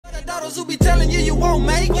those who be telling you you won't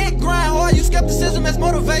make it. Grind hard, use skepticism as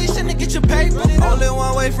motivation to get your paper. Only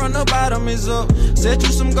one way from the bottom is up. Set you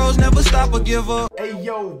some goals, never stop or give up. Hey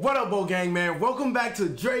yo, what up, Bo Gang, man? Welcome back to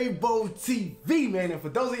Drayboetv, man. And for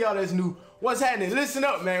those of y'all that's new, what's happening? Listen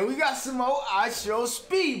up, man. We got some more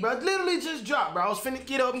IShowSpeed, bro. Literally just dropped, bro. I was finna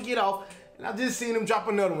get up and get off, and I just seen him drop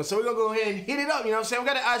another one. So we're gonna go ahead and hit it up, you know what I'm saying? We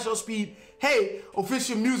got an IShowSpeed, hey,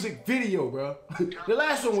 official music video, bro. The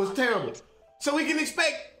last one was terrible. So we can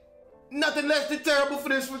expect nothing less than terrible for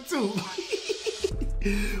this one, too.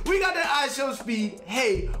 We got the IShowSpeed,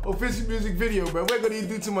 hey, official music video, bro. We're gonna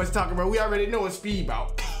do too much talking, bro. We already know what Speed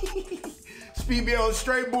about. Speed be on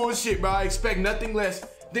straight bullshit, bro. I expect nothing less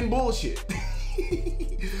than bullshit.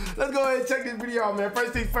 Let's go ahead and check this video out, man.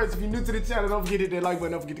 First things first, if you're new to the channel, don't forget to hit that like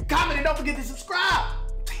button, don't forget to comment, and don't forget to subscribe.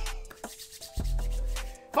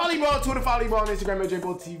 Follow me on Twitter, follow me on Instagram at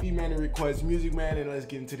Drayboetv, man, and request music, man, and let's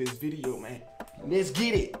get into this video, man. Let's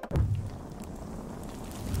get it.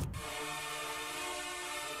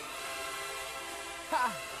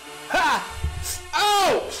 Ha! Ha!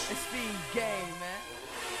 Oh! It's Speed Gang, man.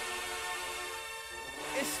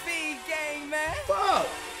 It's Speed Gang, man. Fuck!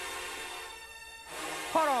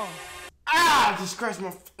 Hold on. Ah! I just scratched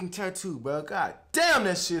my fucking tattoo, bro. God damn,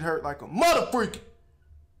 that shit hurt like a mother freaking.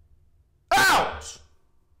 Ouch!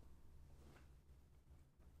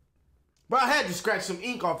 Bro, I had to scratch some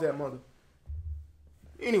ink off that mother.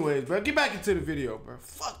 Anyways, bro, get back into the video, bro.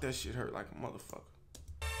 Fuck, that shit hurt like a motherfucker.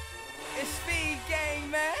 It's Speed Gang,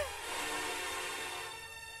 man.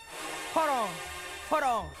 Hold on. Hold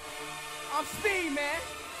on. I'm Speed, man.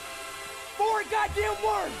 4 goddamn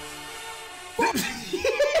words.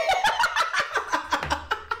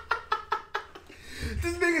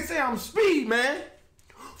 This nigga say I'm Speed, man.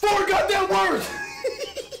 4 goddamn words.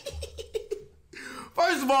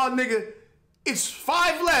 First of all, nigga, it's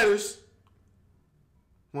 5 letters.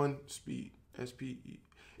 1 Speed, S-P-E.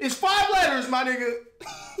 It's 5 letters, my nigga.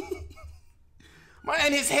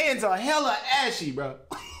 And his hands are hella ashy, bro.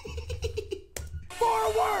 4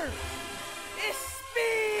 words. It's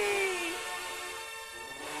Speed.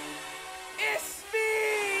 It's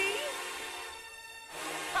Speed.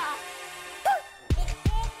 Ha.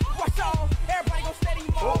 Watch out. Everybody gon' steady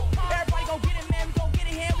him all. Everybody gon' get it, man. We gon' get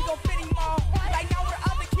it here. We gon' fit him all. Like now with the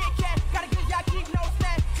other Kit Kat. Gotta give y'all keep no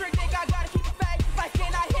snack. Trick nigga, I gotta keep it back. Like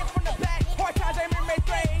can I hit from the back? Hard times I remember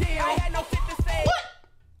three. I had no shit to say. What?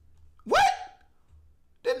 What?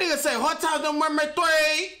 That nigga say hard times no mermaid 3.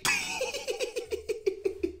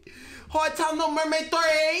 Hard time no mermaid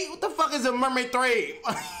 3. What the fuck is a mermaid 3?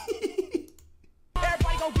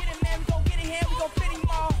 Everybody gon' get it, man. We gon' get it here. We gon' fit him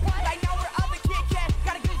all. Like now with the other Kit Kat.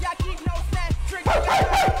 Gotta give y'all keep no snack. Trick nigga, I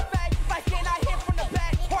gotta keep it back. Like can I hit from the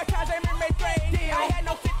back? Hard times I remember three. I had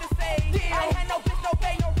no shit to say. I ain't had no bitch, no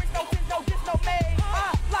pay, no rich, no kids, no diss, no made.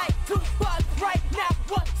 I like to buzz right now.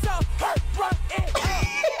 What's up? Hurt, run it up.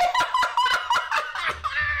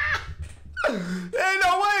 Ain't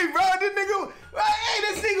no way, bro. This nigga, hey,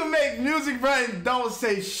 this nigga make music, bro, and don't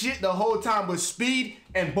say shit the whole time but speed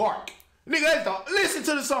and bark. Nigga, listen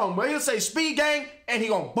to the song, bro. He'll say Speed Gang and he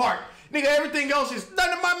gonna bark. Nigga, everything else is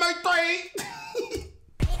none of my 3.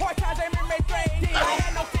 Hard times I remember three. I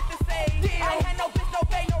had no shit to say. I ain't had no bitch, no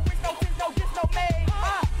pay, no rich, no kids, no diss, no made.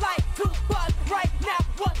 I like to buzz right now.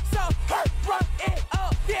 What's up? Hurt, run it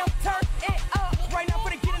up. Damn, turn it up. Right now, for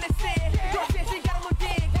the get in the sin. Your shit, she gotta look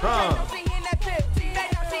big. Right now, she in that bitch.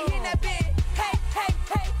 Right now, she in that bitch. Hey, hey,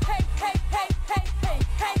 hey, hey, hey, hey, hey, hey,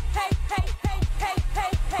 hey, hey, hey, hey,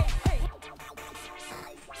 hey, hey, hey.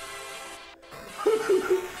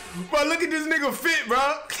 Bro, look at this nigga fit, bro.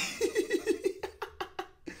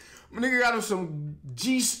 My nigga got him some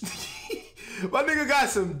My nigga got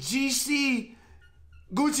some GC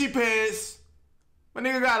Gucci pants. My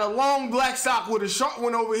nigga got a long black sock with a short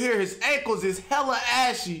one over here. His ankles is hella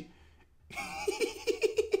ashy.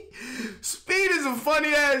 Speed is a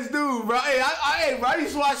funny ass dude, bro. Hey, I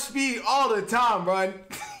used to watch Speed all the time, bro.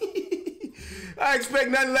 I expect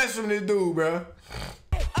nothing less from this dude, bro.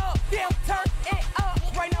 Up, damn, turn it up.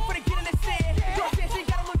 Right now, for the get in the sin. Your shit, she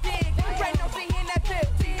gotta look big. Right now, she in that bitch.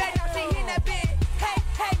 Right now, she in that bitch. Hey,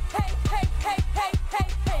 hey, hey, hey, hey, hey, hey,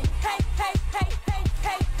 hey, hey, hey, hey,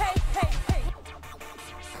 hey, hey, hey, hey.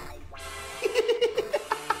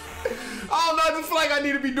 I don't know, I just feel like I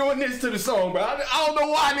need to be doing this to the song, bro. I don't know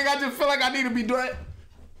why, nigga. I just feel like I need to be doing it.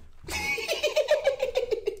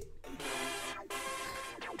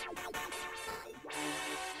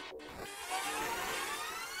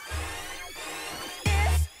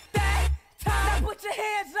 Put your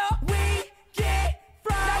hands up, we get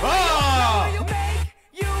fried. Oh. You make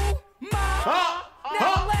you mine.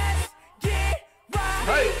 Now let's get right.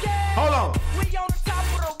 Hey, hold on. We on the top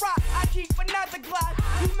of the rock. I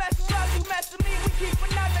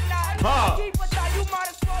Keep a thought, you might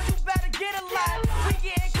as well, you better get a life. We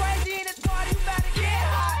getting crazy in this party, you better get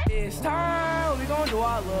high. It's time, we gon' do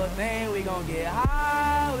our little thing. We gon' get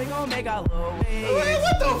high, we gon' make our little way. Wait,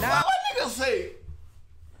 what the fuck? What nigga say?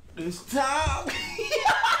 This time?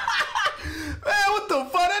 Man, what the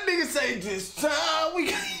fuck? That nigga say this time? We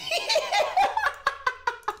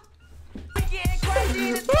getting crazy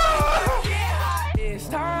in this party, get high. It's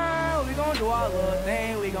time, we gon' do our little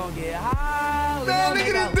thing. We gon' get high. Man, look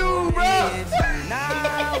at this dude, bro.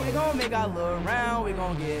 Now we gon' make our little round. We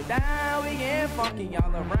gon' get down. We getting funky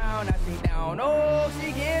all around. Now she down, oh,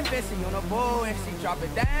 she getting busy on the bowl. And she drop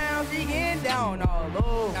it down, she getting down all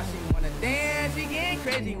low. Now she wanna dance, she getting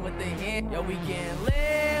crazy with the hand. Yo, we getting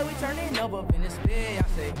lit, we turning up in this bed. I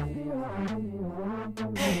say, hey, hey,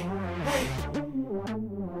 hey, hey,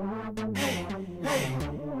 hey, hey.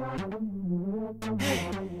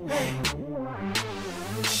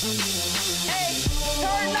 Hey,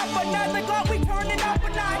 turn up another clock, we turning up a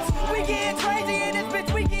notch. We getting crazy in this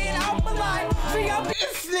bitch, we getting out a lot.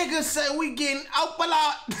 This nigga said we getting out a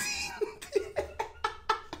lot.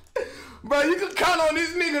 Bro, you can count on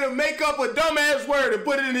this nigga to make up a dumbass word and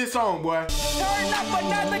put it in his song, boy. Turn up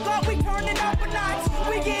another clock, we turning up a notch.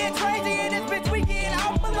 We getting crazy in this bitch, we getting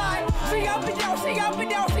out a lot. She up and down, she up and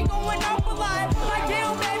down, she going up a lot. Like,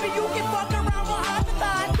 damn, baby, you can fuck around behind the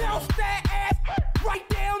line. Bounce that ass right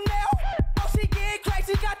down now. Oh, she getting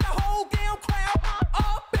crazy, got the whole damn crowd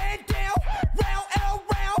up and down, round and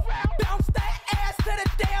round. Bounce that ass to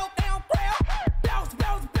the down, down crowd. Bounce,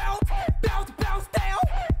 bounce, bounce, bounce, bounce down.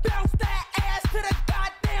 Bounce that ass to the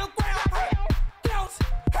goddamn ground. Bounce,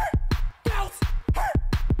 hurt, bounce, hurt,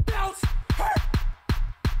 bounce, hurt.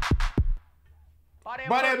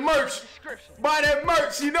 Buy that merch. Buy that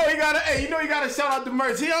merch. You know he gotta, hey, you know he gotta shout out the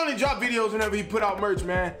merch. He only drop videos whenever he put out merch,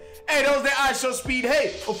 man. Hey, that was that IShowSpeed.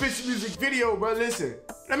 Hey, official music video, bro. Listen,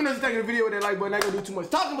 let me know if you're taking the video with that like button. I ain't gonna do too much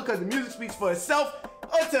talking because the music speaks for itself.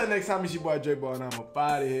 Until next time, it's your boy Drayboetv, and I'm up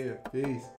out of here. Peace.